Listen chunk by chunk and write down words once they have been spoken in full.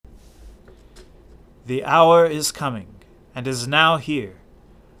The hour is coming, and is now here,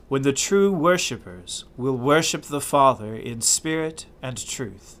 when the true worshippers will worship the Father in spirit and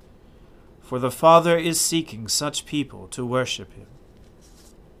truth, for the Father is seeking such people to worship him.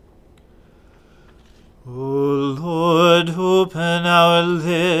 O Lord, open our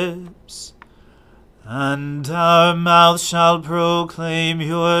lips, and our mouth shall proclaim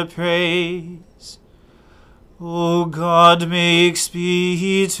your praise. O God, make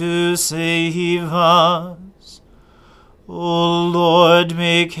speed to save us. O Lord,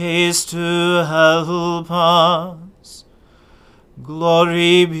 make haste to help us.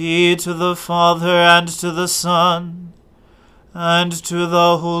 Glory be to the Father, and to the Son, and to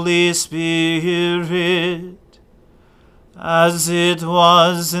the Holy Spirit, as it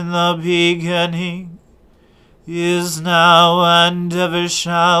was in the beginning, is now, and ever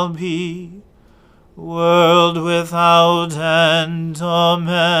shall be, world without end.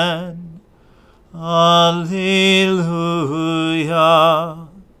 Amen. Alleluia.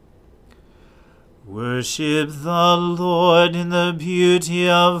 Worship the Lord in the beauty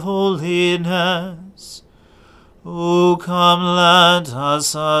of holiness. O come, let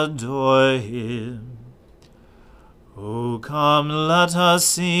us adore him. O come, let us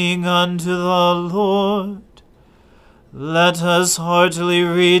sing unto the Lord. Let us heartily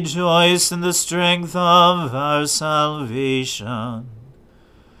rejoice in the strength of our salvation.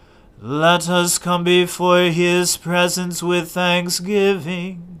 Let us come before his presence with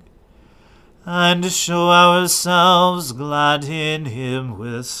thanksgiving, and show ourselves glad in him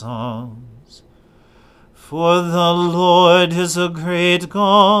with songs. For the Lord is a great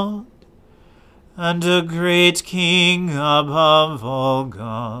God, and a great King above all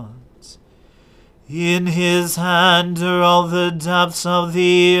gods. In his hand are all the depths of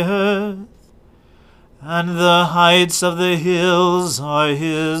the earth, and the heights of the hills are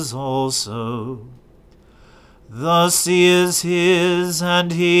his also. The sea is his,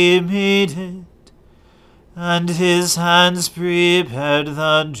 and he made it, and his hands prepared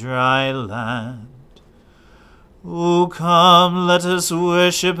the dry land. O come, let us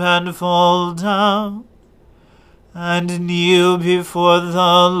worship and fall down, and kneel before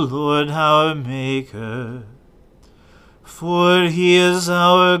the Lord our Maker. For he is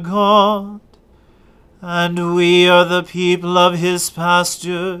our God, and we are the people of his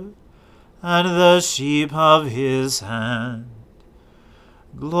pasture, and the sheep of his hand.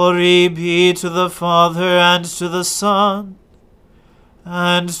 Glory be to the Father, and to the Son,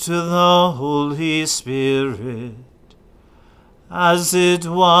 and to the Holy Spirit, as it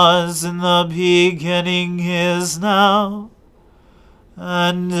was in the beginning, is now,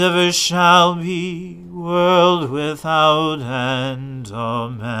 and ever shall be, world without end.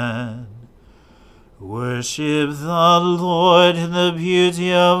 Amen. Worship the Lord in the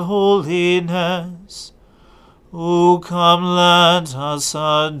beauty of holiness. O come, let us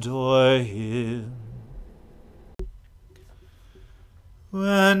adore him.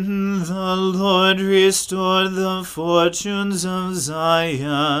 When the Lord restored the fortunes of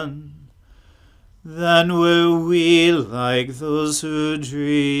Zion, then were we like those who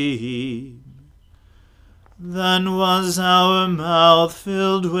dream. Then was our mouth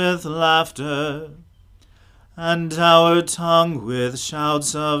filled with laughter, and our tongue with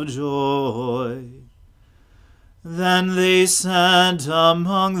shouts of joy. Then they said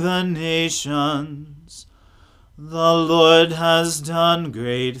among the nations, the Lord has done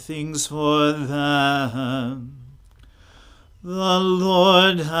great things for them. The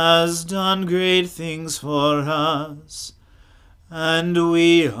Lord has done great things for us, and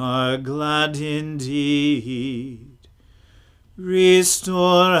we are glad indeed.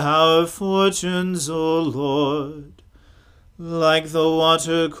 Restore our fortunes, O Lord, like the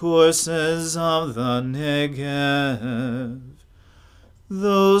watercourses of the Negev.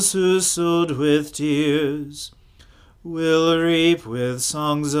 Those who sowed with tears will reap with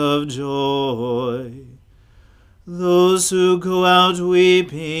songs of joy. Those who go out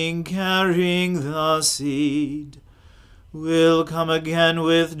weeping, carrying the seed, will come again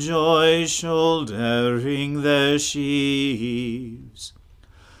with joy, shouldering their sheaves.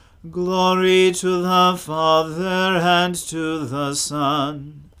 Glory to the Father, and to the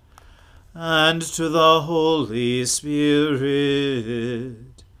Son, and to the Holy Spirit,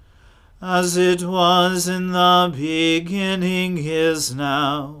 as it was in the beginning, is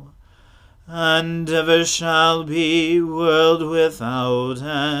now, and ever shall be, world without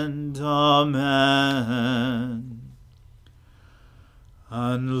end. Amen.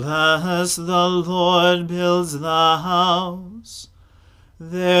 Unless the Lord builds the house,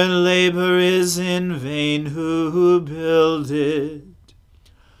 their labor is in vain who build it.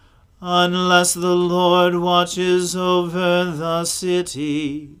 unless the Lord watches over the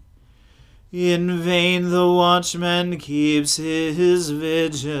city. In vain the watchman keeps his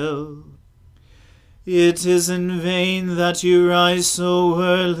vigil. It is in vain that you rise so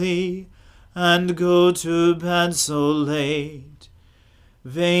early and go to bed so late.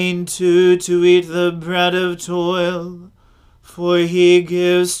 Vain too to eat the bread of toil, for he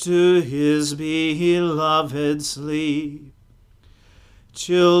gives to his beloved sleep.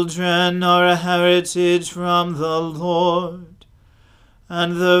 Children are a heritage from the Lord,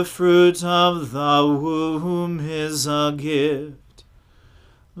 and the fruit of the womb is a gift.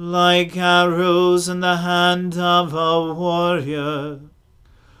 Like arrows in the hand of a warrior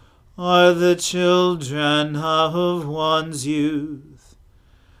are the children of one's youth.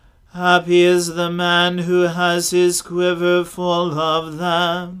 Happy is the man who has his quiver full of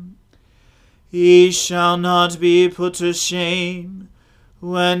them. He shall not be put to shame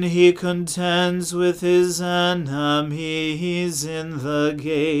when he contends with his enemies in the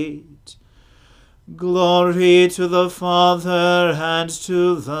gate. Glory to the Father, and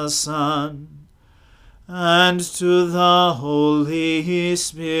to the Son, and to the Holy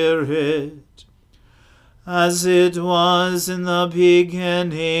Spirit, as it was in the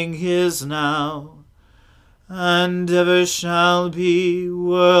beginning, is now, and ever shall be,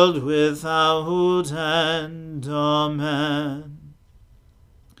 world without end. Amen.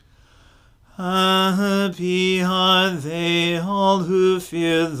 Happy are they all who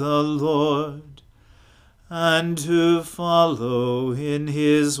fear the Lord, and who follow in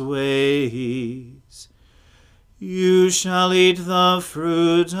his ways. You shall eat the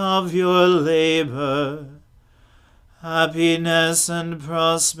fruit of your labor. Happiness and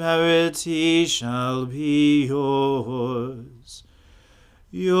prosperity shall be yours.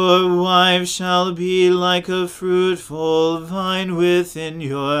 Your wife shall be like a fruitful vine within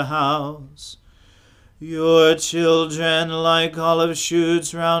your house, your children like olive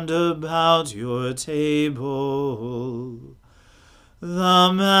shoots round about your table.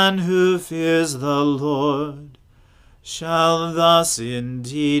 The man who fears the Lord shall thus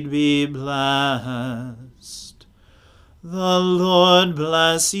indeed be blessed. The Lord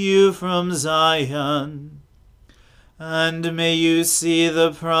bless you from Zion, and may you see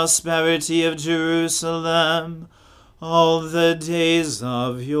the prosperity of Jerusalem all the days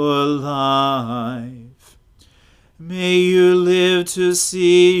of your life. May you live to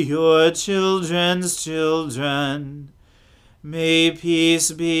see your children's children. May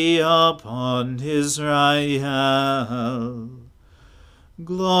peace be upon Israel.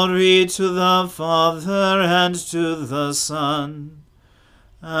 Glory to the Father, and to the Son,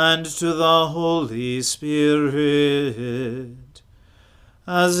 and to the Holy Spirit,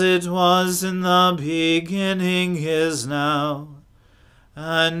 as it was in the beginning, is now,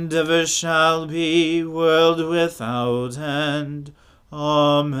 and ever shall be, world without end.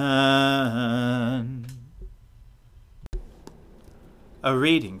 Amen. A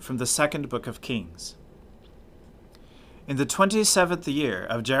reading from the second book of Kings. In the 27th year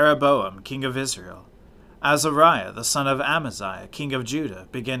of Jeroboam king of Israel, Azariah the son of Amaziah king of Judah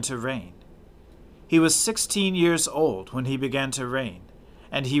began to reign. He was 16 years old when he began to reign,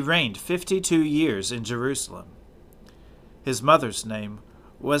 and he reigned 52 years in Jerusalem. His mother's name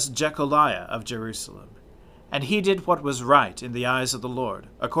was Jecholiah of Jerusalem, and he did what was right in the eyes of the Lord,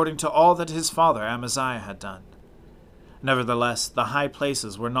 according to all that his father Amaziah had done. Nevertheless, the high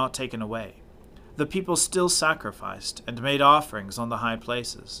places were not taken away. The people still sacrificed and made offerings on the high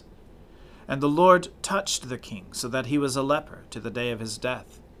places. And the Lord touched the king so that he was a leper to the day of his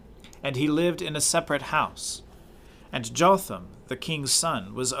death, and he lived in a separate house. And Jotham, the king's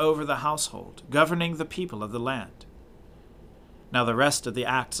son, was over the household, governing the people of the land. Now the rest of the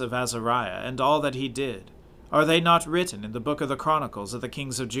acts of Azariah and all that he did, are they not written in the book of the Chronicles of the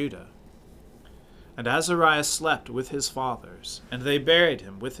kings of Judah? And Azariah slept with his fathers, and they buried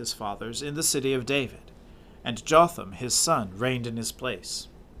him with his fathers in the city of David, and Jotham his son reigned in his place.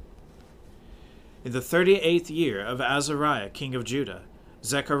 In the 38th year of Azariah king of Judah,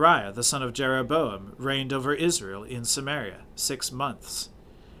 Zechariah the son of Jeroboam reigned over Israel in Samaria 6 months.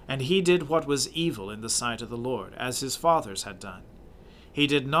 And he did what was evil in the sight of the Lord, as his fathers had done. He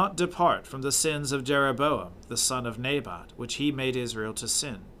did not depart from the sins of Jeroboam the son of Nebat, which he made Israel to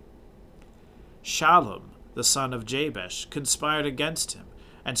sin. Shallum the son of Jabesh conspired against him,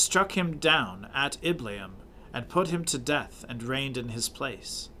 and struck him down at Ibleam, and put him to death, and reigned in his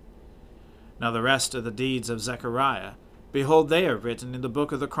place. Now the rest of the deeds of Zechariah, behold, they are written in the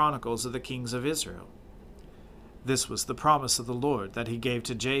book of the Chronicles of the kings of Israel. This was the promise of the Lord that he gave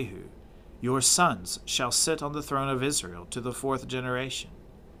to Jehu. Your sons shall sit on the throne of Israel to the 4th generation.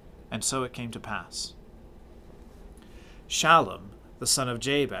 And so it came to pass. Shallum, the son of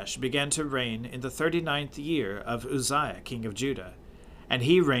Jabesh, began to reign in the 39th year of Uzziah, king of Judah, and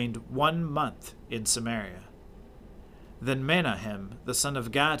he reigned 1 month in Samaria. Then Menahem, the son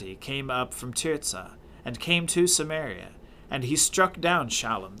of Gadi, came up from Tirzah, and came to Samaria, and he struck down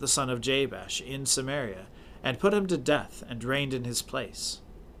Shallum, the son of Jabesh, in Samaria, and put him to death, and reigned in his place.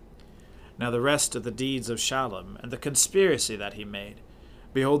 Now the rest of the deeds of Shallum, and the conspiracy that he made,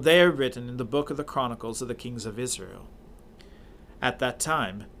 behold, they are written in the book of the Chronicles of the kings of Israel. At that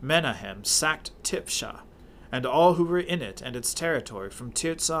time Menahem sacked Tiphsah, and all who were in it and its territory from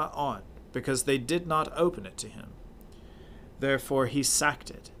Tirzah on, because they did not open it to him. Therefore he sacked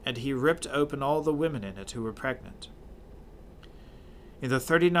it, and he ripped open all the women in it who were pregnant. In the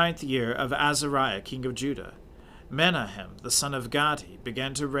 39th year of Azariah king of Judah, Menahem the son of Gadi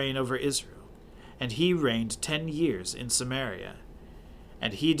began to reign over Israel, and he reigned 10 years in Samaria.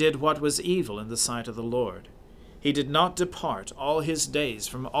 And he did what was evil in the sight of the Lord. He did not depart all his days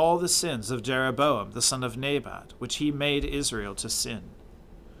from all the sins of Jeroboam the son of Nebat, which he made Israel to sin.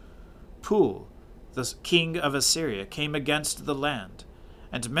 Pul, the king of Assyria, came against the land,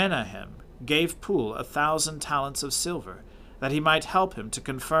 and Menahem gave Pul 1,000 talents of silver, that he might help him to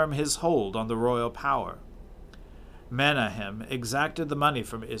confirm his hold on the royal power. Menahem exacted the money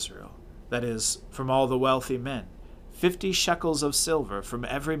from Israel, that is, from all the wealthy men, 50 shekels of silver from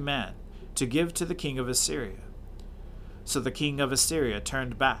every man, to give to the king of Assyria. So the king of Assyria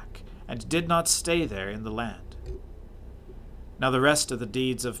turned back, and did not stay there in the land. Now the rest of the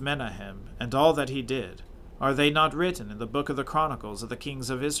deeds of Menahem, and all that he did, are they not written in the book of the Chronicles of the kings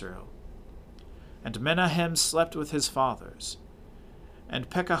of Israel? And Menahem slept with his fathers, and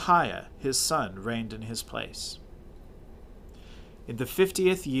Pekahiah his son reigned in his place. In the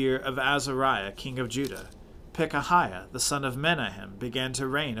 50th year of Azariah king of Judah, Pekahiah the son of Menahem began to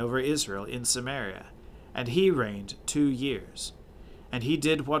reign over Israel in Samaria, and he reigned 2 years. And he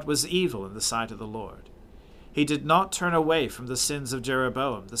did what was evil in the sight of the Lord. He did not turn away from the sins of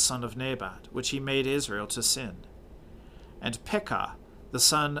Jeroboam the son of Nebat, which he made Israel to sin. And Pekah the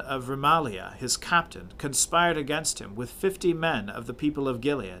son of Remaliah his captain conspired against him with 50 men of the people of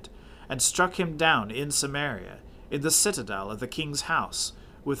Gilead, and struck him down in Samaria, in the citadel of the king's house,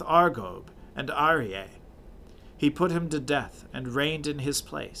 with Argob and Arieh. He put him to death, and reigned in his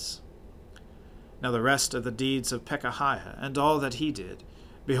place. Now the rest of the deeds of Pekahiah, and all that he did,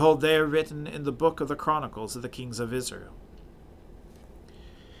 behold, they are written in the book of the Chronicles of the kings of Israel.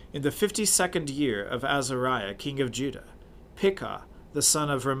 In the 52nd year of Azariah king of Judah, Pekah the son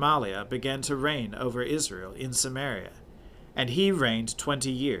of Remaliah began to reign over Israel in Samaria, and he reigned 20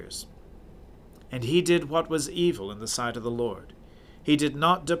 years. And he did what was evil in the sight of the Lord. He did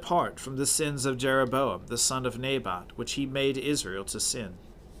not depart from the sins of Jeroboam the son of Nebat, which he made Israel to sin.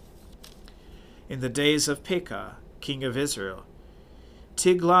 In the days of Pekah, king of Israel,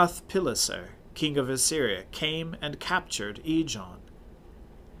 Tiglath-Pileser, king of Assyria, came and captured Ijon,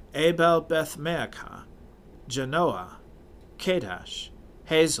 Abel-Beth-Maachah, Janoah, Kedash,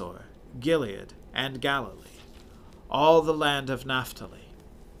 Hazor, Gilead, and Galilee, all the land of Naphtali.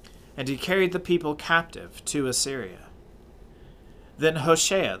 And he carried the people captive to Assyria. Then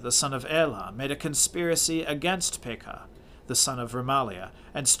Hoshea the son of Elah made a conspiracy against Pekah, the son of Remaliah,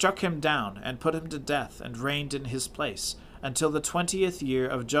 and struck him down, and put him to death, and reigned in his place, until the 20th year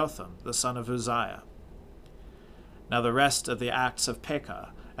of Jotham the son of Uzziah. Now the rest of the acts of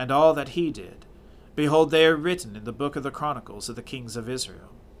Pekah, and all that he did, behold, they are written in the book of the Chronicles of the kings of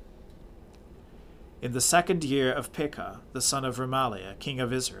Israel. In the 2nd year of Pekah, the son of Remaliah, king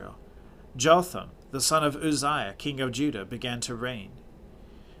of Israel, Jotham, the son of Uzziah, king of Judah, began to reign.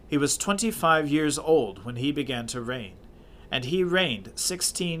 He was 25 years old when he began to reign, and he reigned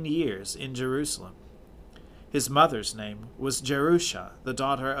 16 years in Jerusalem. His mother's name was Jerusha, the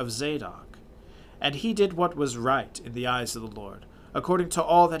daughter of Zadok. And he did what was right in the eyes of the Lord, according to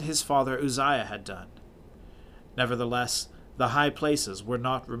all that his father Uzziah had done. Nevertheless, the high places were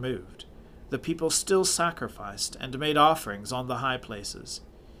not removed. The people still sacrificed and made offerings on the high places.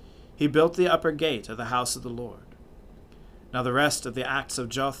 He built the upper gate of the house of the Lord. Now the rest of the acts of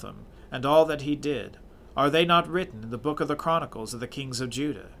Jotham, and all that he did, are they not written in the book of the Chronicles of the kings of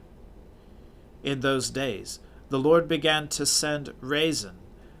Judah? In those days the Lord began to send Rezin,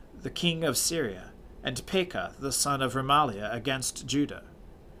 the king of Syria, and Pekah the son of Remaliah against Judah.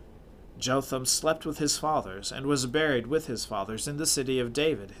 Jotham slept with his fathers, and was buried with his fathers in the city of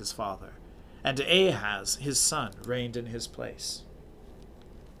David his father, and Ahaz his son reigned in his place.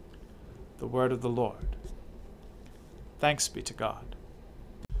 The word of the Lord. Thanks be to God.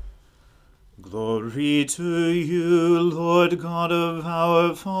 Glory to you, Lord God of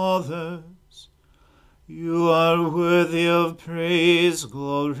our fathers. You are worthy of praise.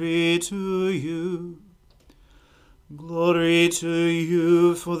 Glory to you. Glory to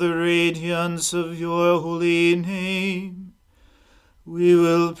you for the radiance of your holy name. We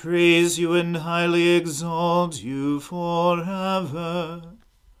will praise you and highly exalt you forever.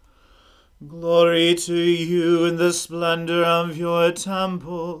 Glory to you in the splendor of your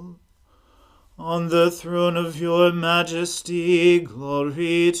temple. On the throne of your majesty,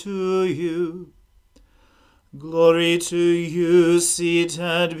 glory to you. Glory to you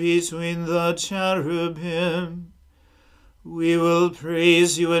seated between the cherubim. We will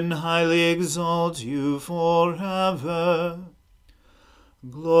praise you and highly exalt you forever.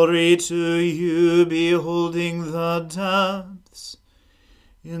 Glory to you beholding the depths.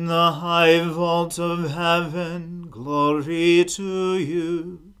 In the high vault of heaven, glory to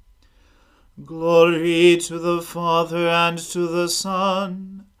you. Glory to the Father and to the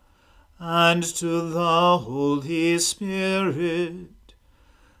Son and to the Holy Spirit.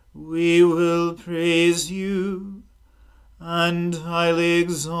 We will praise you and highly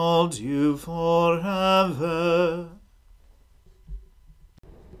exalt you forever.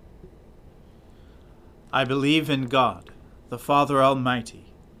 I believe in God, the Father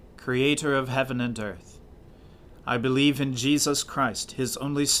Almighty, creator of heaven and earth. I believe in Jesus Christ, his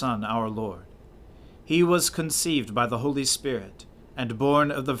only Son, our Lord. He was conceived by the Holy Spirit and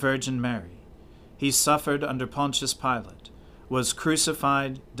born of the Virgin Mary. He suffered under Pontius Pilate, was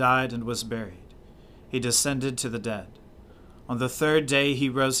crucified, died, and was buried. He descended to the dead. On the third day he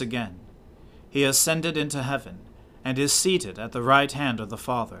rose again. He ascended into heaven, and is seated at the right hand of the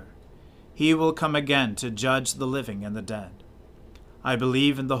Father. He will come again to judge the living and the dead. I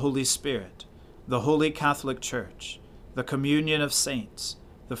believe in the Holy Spirit, the Holy Catholic Church, the communion of saints,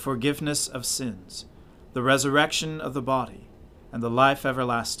 the forgiveness of sins, the resurrection of the body, and the life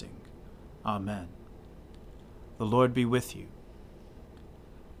everlasting. Amen. The Lord be with you.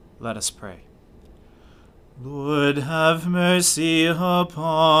 Let us pray. Lord, have mercy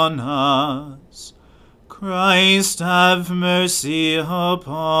upon us. Christ, have mercy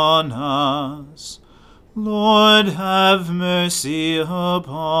upon us. Lord, have mercy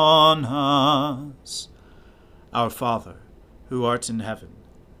upon us. Our Father, who art in heaven,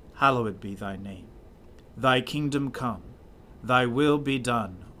 hallowed be thy name. Thy kingdom come, thy will be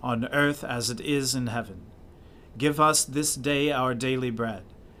done, on earth as it is in heaven. Give us this day our daily bread,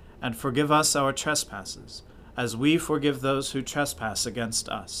 and forgive us our trespasses, as we forgive those who trespass against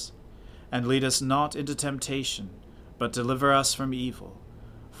us. And lead us not into temptation, but deliver us from evil.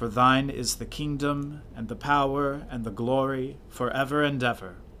 For thine is the kingdom, and the power, and the glory, forever and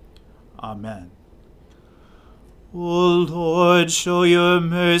ever. Amen. O Lord, show your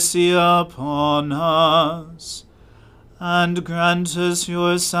mercy upon us, and grant us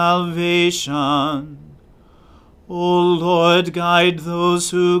your salvation. O Lord, guide those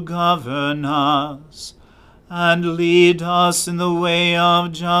who govern us, and lead us in the way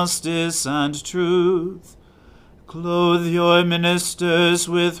of justice and truth. Clothe your ministers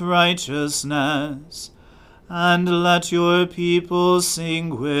with righteousness, and let your people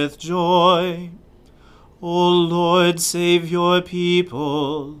sing with joy. O Lord, save your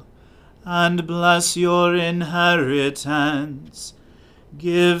people, and bless your inheritance.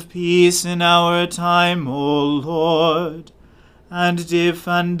 Give peace in our time, O Lord, and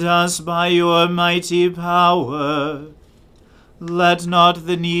defend us by your mighty power. Let not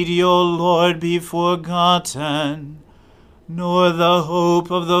the needy, O Lord, be forgotten, nor the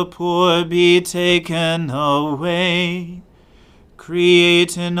hope of the poor be taken away.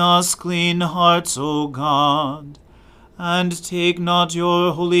 Create in us clean hearts, O God, and take not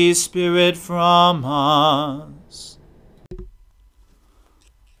your Holy Spirit from us.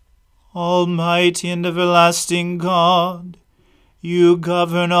 Almighty and everlasting God, you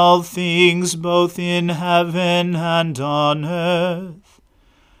govern all things both in heaven and on earth.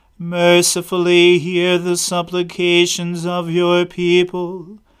 Mercifully hear the supplications of your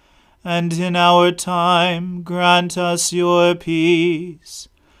people, and in our time grant us your peace.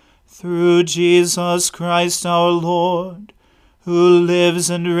 Through Jesus Christ our Lord, who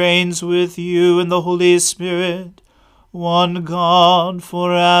lives and reigns with you in the Holy Spirit, one God,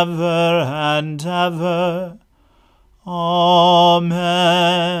 forever and ever. Amen.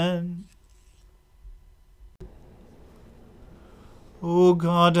 O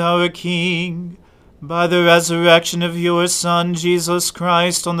God, our King, by the resurrection of your Son, Jesus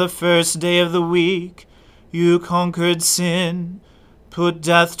Christ, on the first day of the week, you conquered sin, put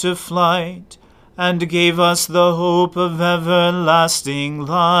death to flight, and gave us the hope of everlasting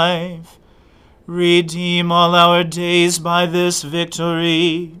life. Redeem all our days by this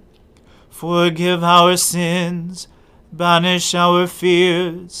victory. Forgive our sins, banish our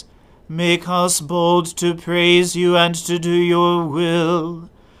fears, make us bold to praise you and to do your will,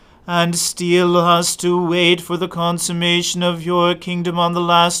 and steel us to wait for the consummation of your kingdom on the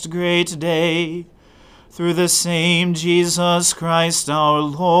last great day. Through the same Jesus Christ our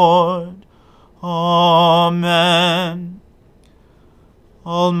Lord. Amen.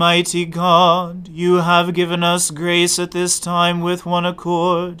 Almighty God, you have given us grace at this time with one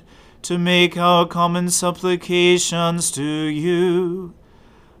accord to make our common supplications to you.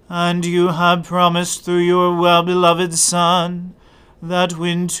 And you have promised through your well-beloved Son that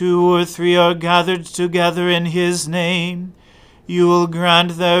when 2 or 3 are gathered together in his name, you will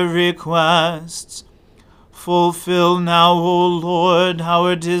grant their requests. Fulfill now, O Lord,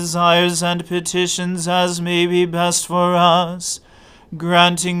 our desires and petitions as may be best for us,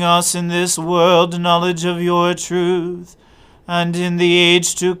 granting us in this world knowledge of your truth, and in the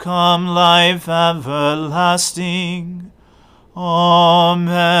age to come life everlasting.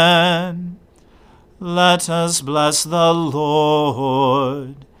 Amen. Let us bless the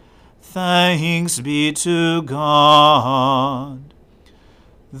Lord. Thanks be to God.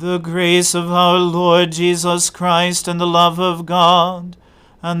 The grace of our Lord Jesus Christ and the love of God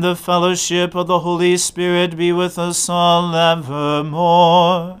and the fellowship of the Holy Spirit be with us all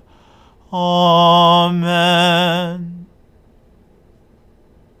evermore. Amen.